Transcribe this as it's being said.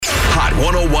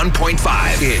101.5.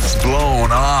 It's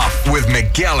Blown Off with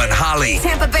Miguel and Holly.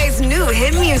 Tampa Bay's new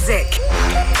hit music.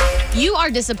 You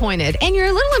are disappointed and you're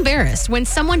a little embarrassed when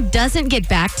someone doesn't get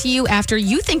back to you after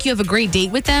you think you have a great date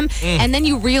with them, and then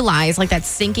you realize, like that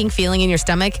sinking feeling in your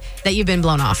stomach, that you've been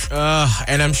blown off.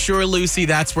 And I'm sure, Lucy,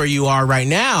 that's where you are right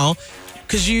now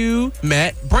because you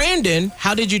met Brandon.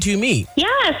 How did you two meet? Yeah,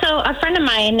 so a friend of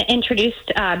mine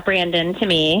introduced Brandon to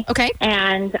me. Okay.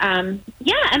 And,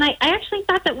 and I actually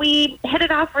thought that we hit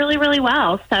it off really, really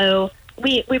well. So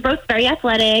we both very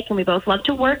athletic, and we both love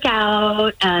to work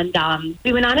out. And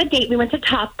we went on a date. We went to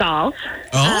Top Golf.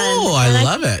 Oh, I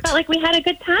love it. Felt like we had a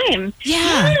good time.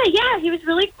 Yeah. Yeah. He was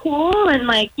really cool. And,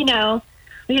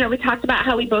 we talked about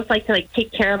how we both like to,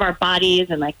 take care of our bodies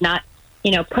and, not,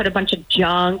 put a bunch of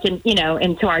junk and,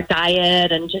 into our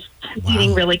diet and just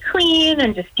eating really clean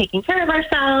and just taking care of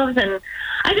ourselves. And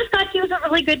I just thought he was a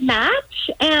really good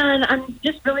match, and I'm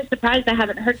just really surprised I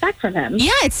haven't heard back from him. Yeah,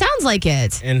 it sounds like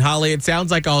it. And Holly, it sounds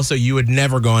like also you would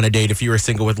never go on a date if you were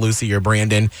single with Lucy or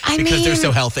Brandon because they're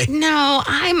so healthy. No,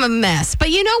 I'm a mess. But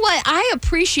you know what? I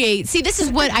appreciate, this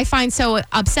is what I find so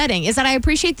upsetting, is that I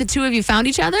appreciate the two of you found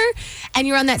each other and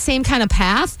you're on that same kind of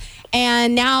path.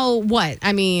 And now what?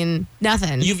 I mean,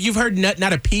 nothing. You've heard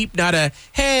not a peep, not a,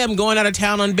 hey, I'm going out of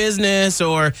town on business,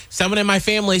 or someone in my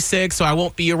family's sick, so I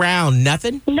won't be around.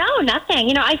 Nothing? No,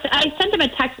 nothing. I sent him a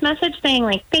text message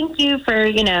saying, thank you for,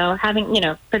 having,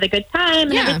 for the good time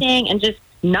and everything, and just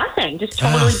nothing. Just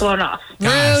totally blown off.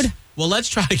 Gosh. Rude. Well, let's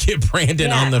try to get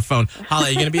Brandon on the phone. Holly, are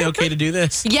you going to be okay to do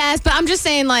this? Yes, but I'm just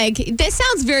saying, this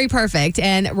sounds very perfect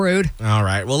and rude. All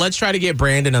right. Well, let's try to get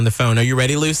Brandon on the phone. Are you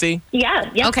ready, Lucy?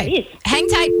 Yeah. Okay. Please. Hang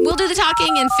tight. We'll do the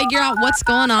talking and figure out what's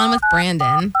going on with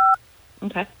Brandon.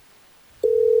 Okay.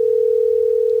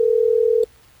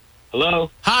 Hello?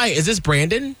 Hi, is this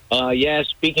Brandon? Yeah,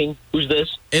 speaking. Who's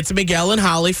this? It's Miguel and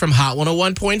Holly from Hot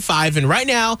 101.5. And right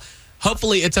now,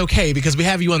 hopefully it's okay because we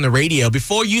have you on the radio.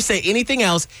 Before you say anything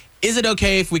else, is it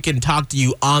okay if we can talk to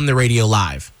you on the radio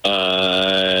live?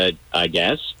 I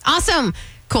guess. Awesome.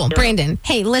 Cool. Sure. Brandon,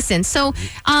 hey, listen. So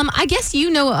I guess you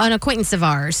know an acquaintance of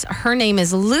ours. Her name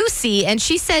is Lucy, and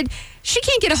she said she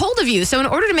can't get a hold of you. So in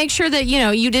order to make sure that,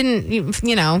 you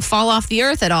didn't, fall off the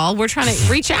earth at all, we're trying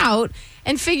to reach out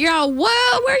and figure out,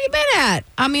 where you been at?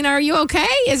 I mean, are you okay?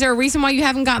 Is there a reason why you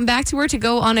haven't gotten back to her to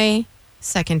go on a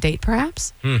second date,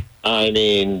 perhaps? I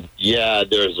mean, yeah,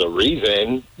 there's a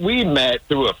reason. We met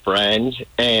through a friend,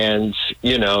 and,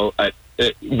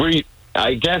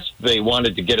 I guess they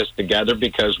wanted to get us together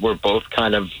because we're both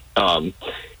kind of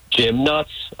gym nuts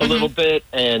a little bit.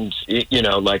 And,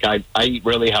 I eat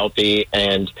really healthy,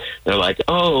 and they're like,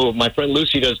 oh, my friend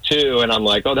Lucy does too. And I'm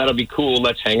like, oh, that'll be cool.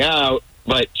 Let's hang out.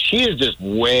 But she is just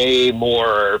way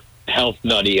more health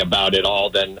nutty about it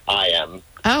all than I am.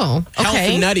 Oh, okay.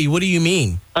 Health nutty, what do you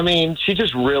mean? I mean, she's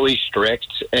just really strict.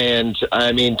 And,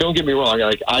 I mean, don't get me wrong.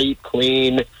 I eat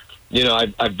clean.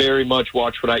 I very much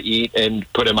watch what I eat and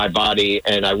put in my body,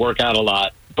 and I work out a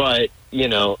lot. But,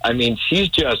 she's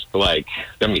just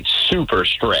super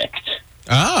strict.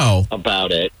 Oh.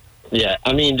 About it. Yeah.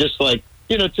 Just to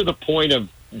the point of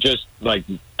just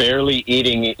barely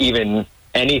eating even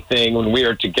anything when we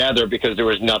were together because there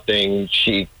was nothing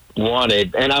she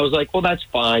wanted. And I was like, well, that's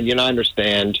fine. I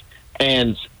understand.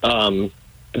 And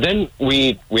then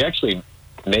we actually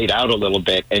made out a little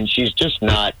bit, and she's just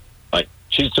not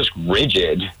she's just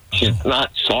rigid. She's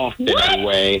not soft in any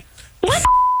way. What is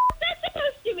that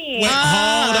supposed to mean? Wait,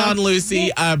 hold on,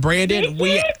 Lucy. Brandon,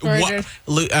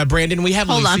 Brandon, we have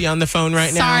Lucy on the phone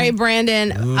right now. Sorry,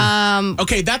 Brandon.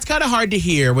 Okay, that's kind of hard to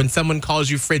hear when someone calls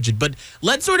you frigid, but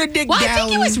let's sort of dig down. I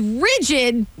think it was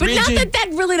rigid, but not that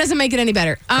really doesn't make it any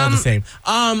better. All the same.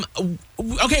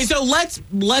 Okay, so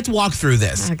let's walk through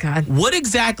this. Oh, God. What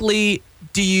exactly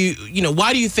do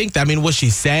why do you think that? I mean, was she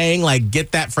saying,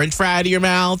 get that French fry out of your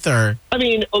mouth, or? I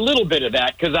mean, a little bit of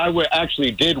that, because I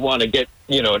actually did want to get,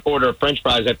 an order of French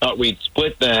fries. I thought we'd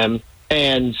split them,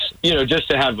 and, just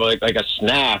to have, a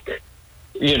snack,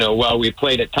 while we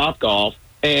played at Topgolf.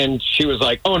 And she was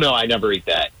like, oh, no, I never eat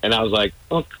that. And I was like,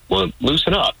 oh, well,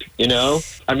 loosen up,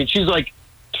 I mean, she's,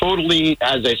 totally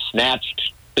has a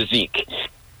snatched physique.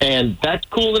 And that's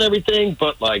cool and everything,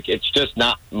 but, it's just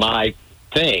not my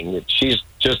thing. She's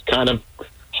just kind of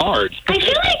hard. I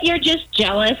feel like you're just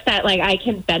jealous that I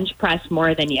can bench press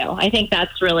more than you. I think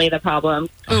that's really the problem.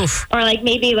 Oof. Or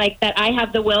maybe that I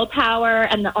have the willpower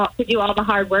and to do all the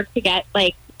hard work to get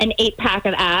an 8-pack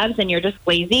of abs, and you're just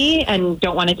lazy and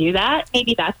don't want to do that.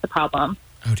 Maybe that's the problem.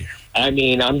 Oh dear. I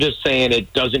mean, I'm just saying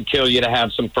it doesn't kill you to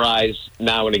have some fries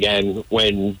now and again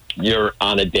when you're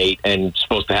on a date and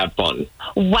supposed to have fun.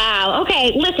 Wow.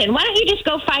 Okay, listen, why don't you just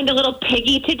go find a little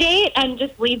piggy to date and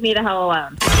just leave me the hell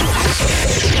alone?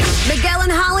 Miguel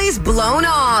and Holly's Blown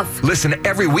Off. Listen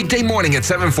every weekday morning at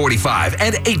 7:45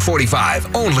 and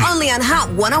 8:45 only. Only on Hot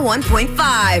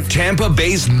 101.5. Tampa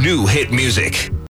Bay's new hit music.